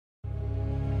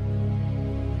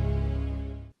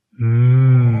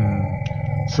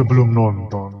Sebelum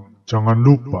nonton, jangan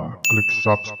lupa klik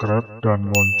subscribe dan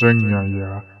loncengnya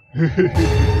ya.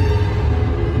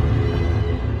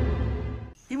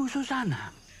 Ibu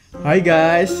Susana. Hai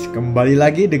guys, kembali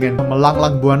lagi dengan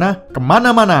melanglang buana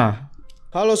kemana-mana.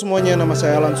 Halo semuanya, nama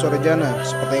saya Alan Suryajana.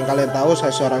 Seperti yang kalian tahu,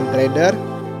 saya seorang trader,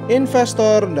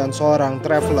 investor, dan seorang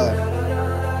traveler.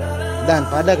 Dan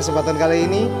pada kesempatan kali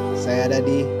ini, saya ada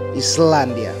di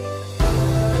Islandia.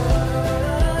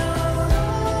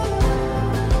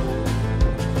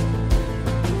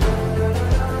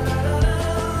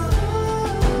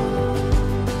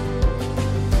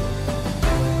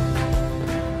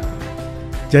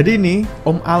 Jadi nih,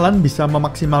 Om Alan bisa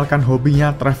memaksimalkan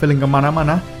hobinya traveling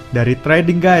kemana-mana dari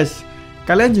trading guys.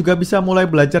 Kalian juga bisa mulai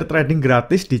belajar trading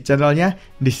gratis di channelnya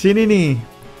di sini nih.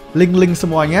 Link-link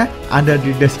semuanya ada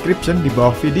di description di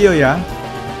bawah video ya.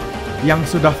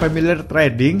 Yang sudah familiar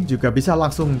trading juga bisa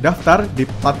langsung daftar di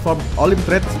platform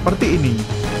Olymtrade seperti ini.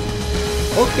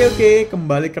 Oke,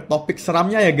 kembali ke topik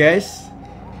seramnya ya guys.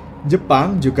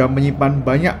 Jepang juga menyimpan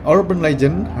banyak urban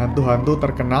legend hantu-hantu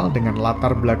terkenal dengan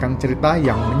latar belakang cerita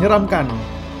yang menyeramkan.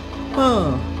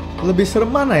 Lebih serem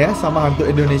mana ya sama hantu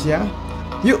Indonesia?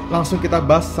 Yuk langsung kita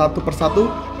bahas satu persatu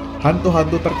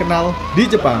hantu-hantu terkenal di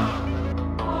Jepang.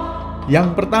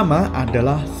 Yang pertama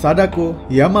adalah Sadako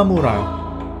Yamamura.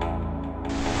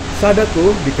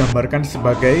 Sadako digambarkan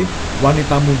sebagai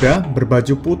wanita muda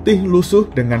berbaju putih lusuh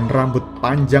dengan rambut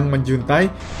panjang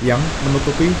menjuntai yang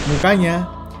menutupi mukanya.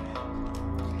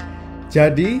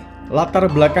 Jadi,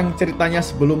 latar belakang ceritanya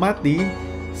sebelum mati,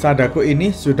 Sadako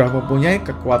ini sudah mempunyai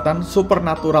kekuatan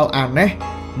supernatural aneh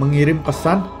mengirim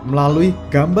pesan melalui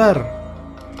gambar.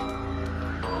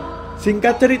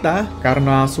 Singkat cerita,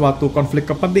 karena suatu konflik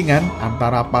kepentingan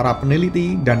antara para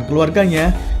peneliti dan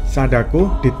keluarganya,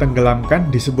 Sadako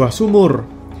ditenggelamkan di sebuah sumur.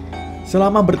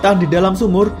 Selama bertahan di dalam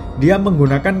sumur, dia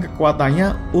menggunakan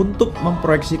kekuatannya untuk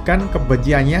memproyeksikan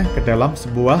kebenciannya ke dalam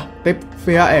sebuah tape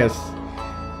VHS.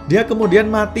 Dia kemudian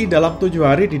mati dalam 7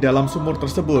 hari di dalam sumur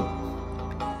tersebut.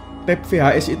 Tape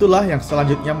VHS itulah yang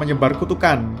selanjutnya menyebar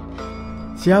kutukan.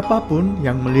 Siapapun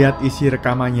yang melihat isi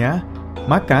rekamannya,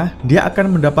 maka dia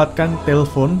akan mendapatkan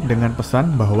telepon dengan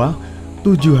pesan bahwa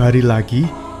 7 hari lagi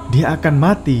dia akan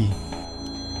mati.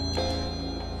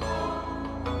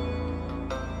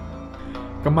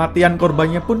 Kematian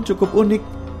korbannya pun cukup unik,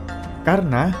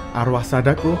 karena arwah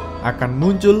Sadako akan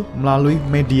muncul melalui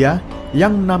media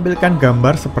yang menampilkan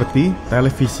gambar seperti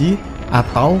televisi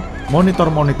atau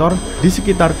monitor-monitor di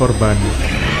sekitar korban.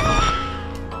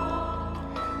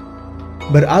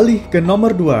 Beralih ke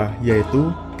nomor 2,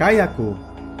 yaitu Kayako.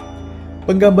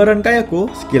 Penggambaran Kayako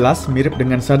sekilas mirip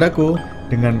dengan Sadako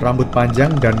dengan rambut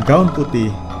panjang dan gaun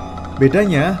putih.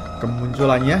 Bedanya,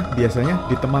 kemunculannya biasanya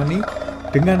ditemani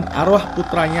dengan arwah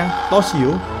putranya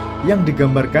Toshio yang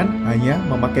digambarkan hanya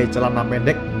memakai celana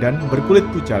pendek dan berkulit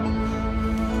pucat.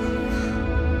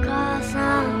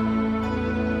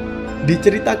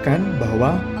 Diceritakan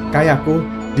bahwa Kayako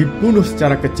dibunuh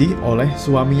secara keji oleh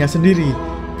suaminya sendiri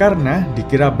karena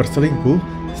dikira berselingkuh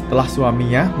setelah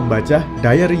suaminya membaca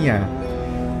diary-nya.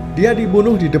 Dia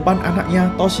dibunuh di depan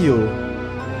anaknya Toshio.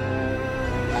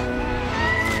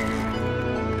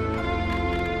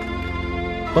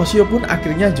 Toshio pun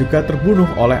akhirnya juga terbunuh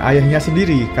oleh ayahnya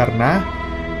sendiri karena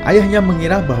ayahnya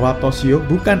mengira bahwa Toshio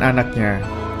bukan anaknya.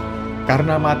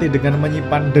 Karena mati dengan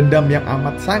menyimpan dendam yang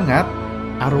amat sangat,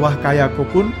 arwah Kayako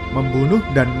pun membunuh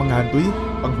dan menghantui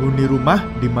penghuni rumah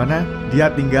di mana dia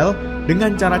tinggal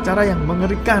dengan cara-cara yang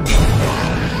mengerikan.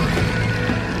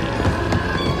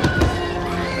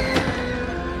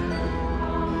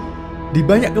 Di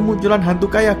banyak kemunculan hantu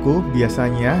Kayako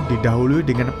biasanya didahului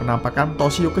dengan penampakan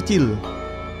Toshio kecil.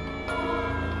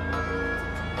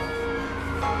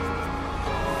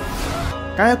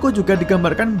 Kayako juga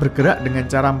digambarkan bergerak dengan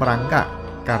cara merangkak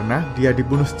karena dia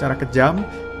dibunuh secara kejam,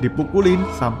 dipukulin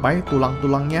sampai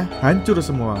tulang-tulangnya hancur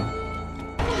semua.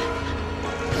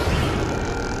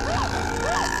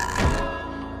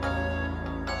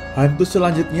 Hantu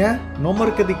selanjutnya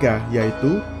nomor ketiga,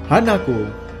 yaitu Hanako.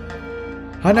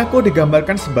 Hanako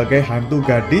digambarkan sebagai hantu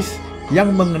gadis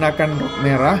yang mengenakan rok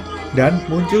merah dan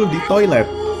muncul di toilet.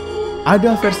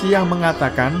 Ada versi yang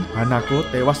mengatakan Hanako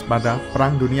tewas pada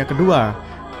Perang Dunia Kedua,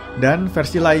 dan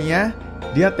versi lainnya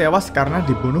dia tewas karena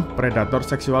dibunuh predator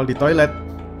seksual di toilet.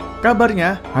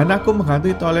 Kabarnya, Hanako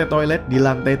menghantui toilet-toilet di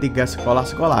lantai 3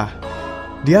 sekolah-sekolah.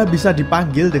 Dia bisa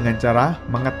dipanggil dengan cara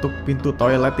mengetuk pintu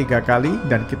toilet 3 kali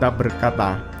dan kita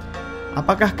berkata,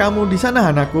 "Apakah kamu di sana,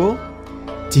 Hanako?"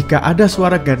 Jika ada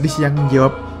suara gadis yang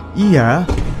menjawab, "Iya,"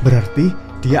 berarti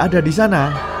dia ada di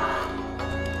sana.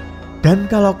 Dan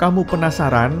kalau kamu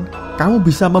penasaran, kamu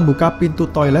bisa membuka pintu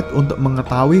toilet untuk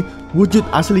mengetahui wujud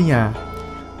aslinya.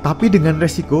 Tapi dengan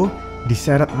resiko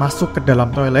diseret masuk ke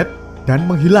dalam toilet dan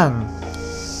menghilang.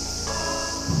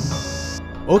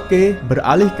 Oke,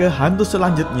 beralih ke hantu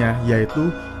selanjutnya,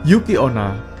 yaitu YUKI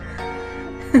ONNA.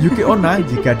 YUKI ONNA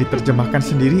jika diterjemahkan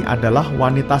sendiri adalah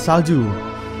wanita salju.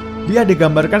 Dia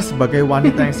digambarkan sebagai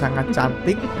wanita yang sangat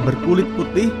cantik, berkulit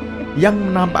putih, yang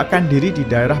menampakkan diri di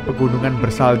daerah pegunungan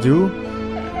bersalju,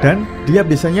 dan dia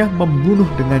biasanya membunuh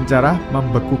dengan cara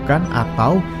membekukan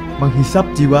atau menghisap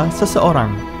jiwa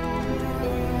seseorang.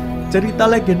 Cerita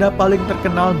legenda paling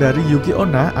terkenal dari YUKI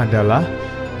ONNA adalah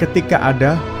ketika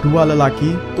ada dua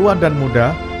lelaki tua dan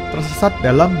muda tersesat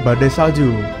dalam badai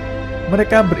salju.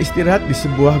 Mereka beristirahat di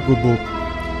sebuah gubuk.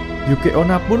 YUKI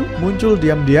ONNA pun muncul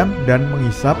diam-diam dan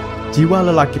menghisap jiwa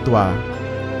lelaki tua.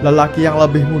 Lelaki yang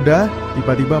lebih muda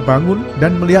tiba-tiba bangun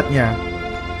dan melihatnya.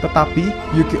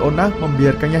 Tetapi YUKI ONNA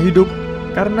membiarkannya hidup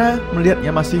karena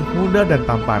melihatnya masih muda dan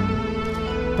tampan.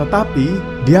 Tetapi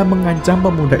dia mengancam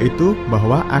pemuda itu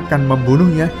bahwa akan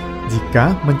membunuhnya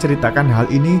jika menceritakan hal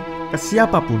ini ke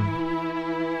siapapun.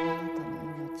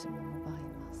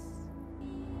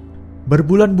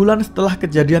 Berbulan-bulan setelah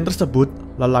kejadian tersebut,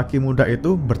 lelaki muda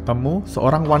itu bertemu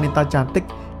seorang wanita cantik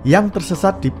yang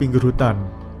tersesat di pinggir hutan.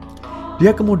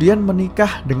 Dia kemudian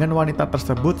menikah dengan wanita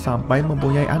tersebut sampai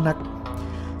mempunyai anak.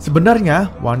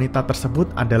 Sebenarnya wanita tersebut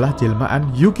adalah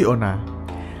jelmaan YUKI ONNA.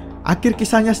 Akhir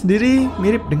kisahnya sendiri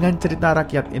mirip dengan cerita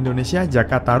rakyat Indonesia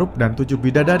Jaka Tarub dan 7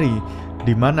 Bidadari,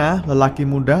 di mana lelaki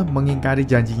muda mengingkari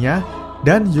janjinya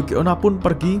dan YUKI ONNA pun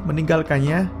pergi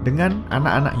meninggalkannya dengan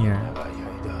anak-anaknya.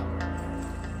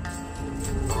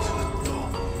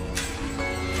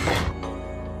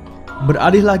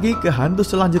 Beralih lagi ke hantu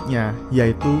selanjutnya,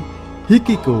 yaitu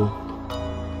Hikiko.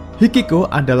 Hikiko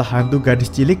adalah hantu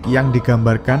gadis cilik yang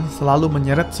digambarkan selalu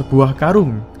menyeret sebuah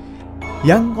karung.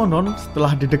 Yang konon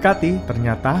setelah didekati,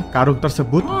 ternyata karung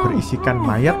tersebut berisikan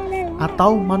mayat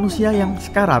atau manusia yang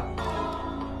sekarat.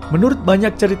 Menurut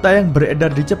banyak cerita yang beredar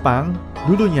di Jepang,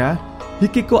 dulunya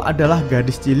Hikiko adalah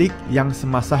gadis cilik yang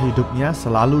semasa hidupnya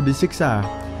selalu disiksa,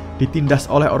 ditindas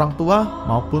oleh orang tua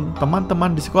maupun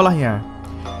teman-teman di sekolahnya.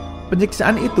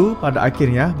 Penyiksaan itu pada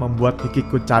akhirnya membuat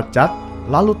Hikiko cacat,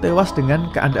 lalu tewas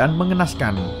dengan keadaan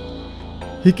mengenaskan.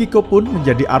 Hikiko pun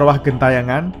menjadi arwah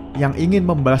gentayangan yang ingin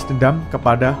membalas dendam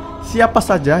kepada siapa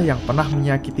saja yang pernah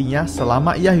menyakitinya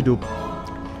selama ia hidup.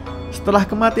 Setelah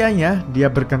kematiannya,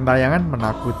 dia bergentayangan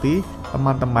menakuti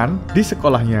teman-teman di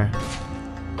sekolahnya.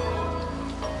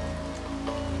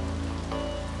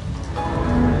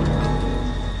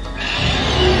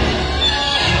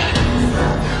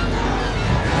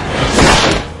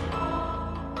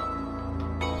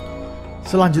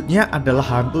 Selanjutnya adalah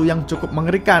hantu yang cukup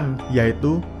mengerikan,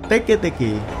 yaitu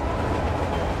TEKE.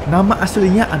 Nama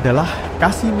aslinya adalah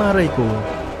Kashima Reiko.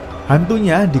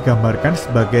 Hantunya digambarkan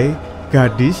sebagai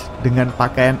gadis dengan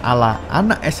pakaian ala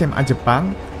anak SMA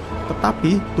Jepang,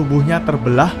 tetapi tubuhnya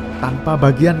terbelah tanpa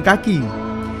bagian kaki.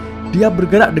 Dia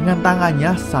bergerak dengan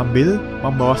tangannya sambil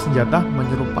membawa senjata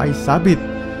menyerupai sabit.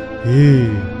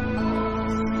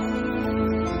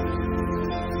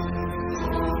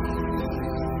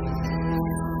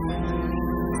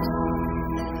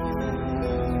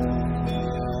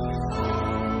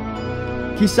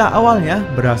 Kisah awalnya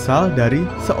berasal dari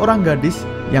seorang gadis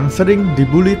yang sering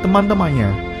dibully teman-temannya.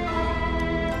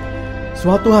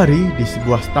 Suatu hari di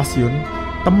sebuah stasiun,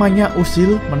 temannya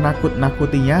usil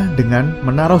menakut-nakutinya dengan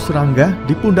menaruh serangga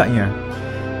di pundaknya.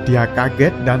 Dia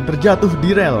kaget dan terjatuh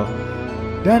di rel.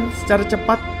 Dan secara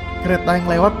cepat, kereta yang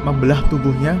lewat membelah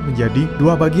tubuhnya menjadi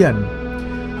dua bagian.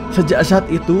 Sejak saat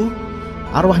itu,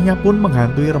 arwahnya pun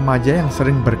menghantui remaja yang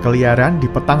sering berkeliaran di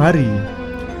petang hari.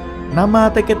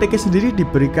 Nama TEKE sendiri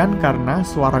diberikan karena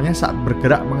suaranya saat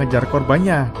bergerak mengejar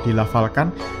korbannya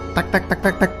dilafalkan tak tak tak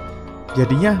tak tak.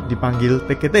 Jadinya dipanggil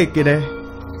TEKE deh.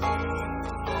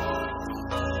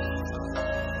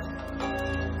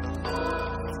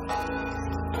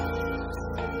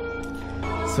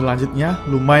 Selanjutnya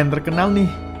lumayan terkenal nih,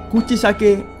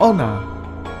 KUCHISAKE ONNA.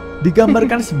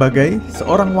 Digambarkan sebagai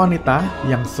seorang wanita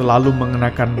yang selalu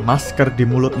mengenakan masker di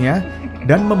mulutnya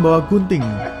dan membawa gunting.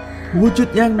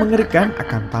 Wujud yang mengerikan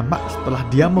akan tampak setelah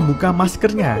dia membuka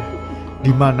maskernya,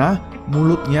 di mana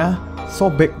mulutnya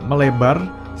sobek melebar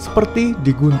seperti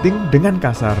digunting dengan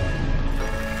kasar.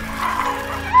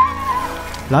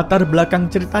 Latar belakang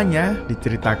ceritanya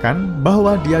diceritakan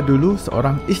bahwa dia dulu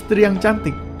seorang istri yang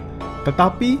cantik.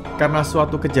 Tetapi karena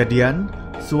suatu kejadian,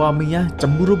 suaminya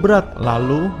cemburu berat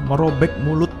lalu merobek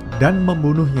mulut dan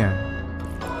membunuhnya.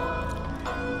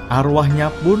 Arwahnya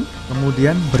pun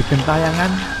kemudian bergentayangan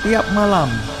tiap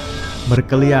malam.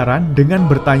 berkeliaran dengan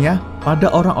bertanya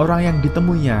pada orang-orang yang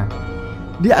ditemuinya.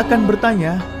 Dia akan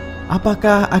bertanya,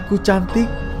 apakah aku cantik?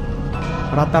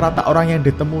 Rata-rata orang yang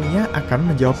ditemuinya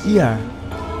akan menjawab iya.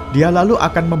 Dia lalu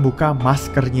akan membuka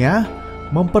maskernya,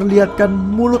 memperlihatkan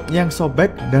mulut yang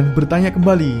sobek dan bertanya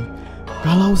kembali,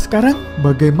 kalau sekarang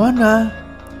bagaimana?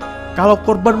 Kalau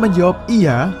korban menjawab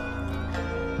iya,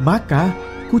 maka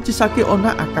Kuchisake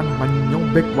Onna akan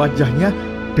menyobek wajahnya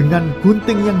dengan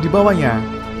gunting yang dibawanya.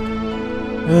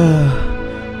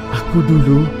 Aku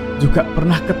dulu juga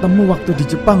pernah ketemu waktu di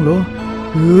Jepang loh.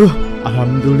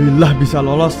 Alhamdulillah bisa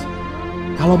lolos.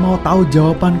 Kalau mau tahu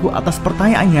jawabanku atas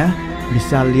pertanyaannya,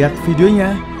 bisa lihat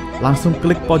videonya. Langsung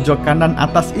klik pojok kanan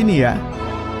atas ini ya.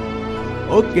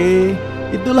 Oke,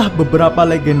 itulah beberapa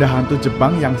legenda hantu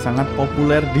Jepang yang sangat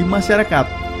populer di masyarakat.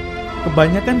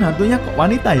 Kebanyakan hantunya kok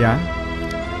wanita ya.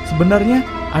 Sebenarnya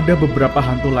ada beberapa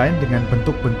hantu lain dengan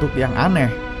bentuk-bentuk yang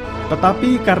aneh.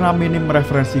 Tetapi karena minim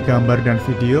referensi gambar dan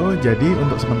video, jadi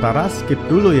untuk sementara skip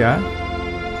dulu ya.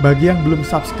 Bagi yang belum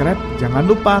subscribe, jangan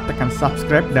lupa tekan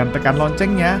subscribe dan tekan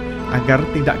loncengnya agar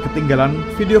tidak ketinggalan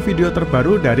video-video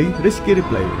terbaru dari Rizky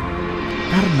Riplay.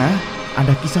 Karena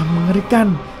ada kisah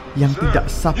mengerikan yang tidak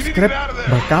subscribe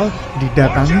bakal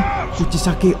didatangi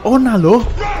Kuchisake Onna loh.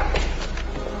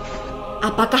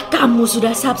 Apakah kamu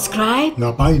sudah subscribe?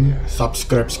 Ngapain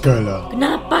subscribe segala?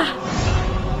 Kenapa?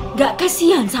 Gak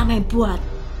kasihan sama yang buat?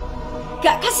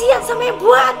 Gak kasihan sama yang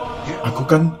buat? Aku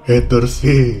kan haters,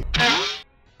 hehe.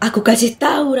 Aku kasih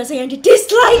tahu rasanya di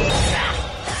dislike.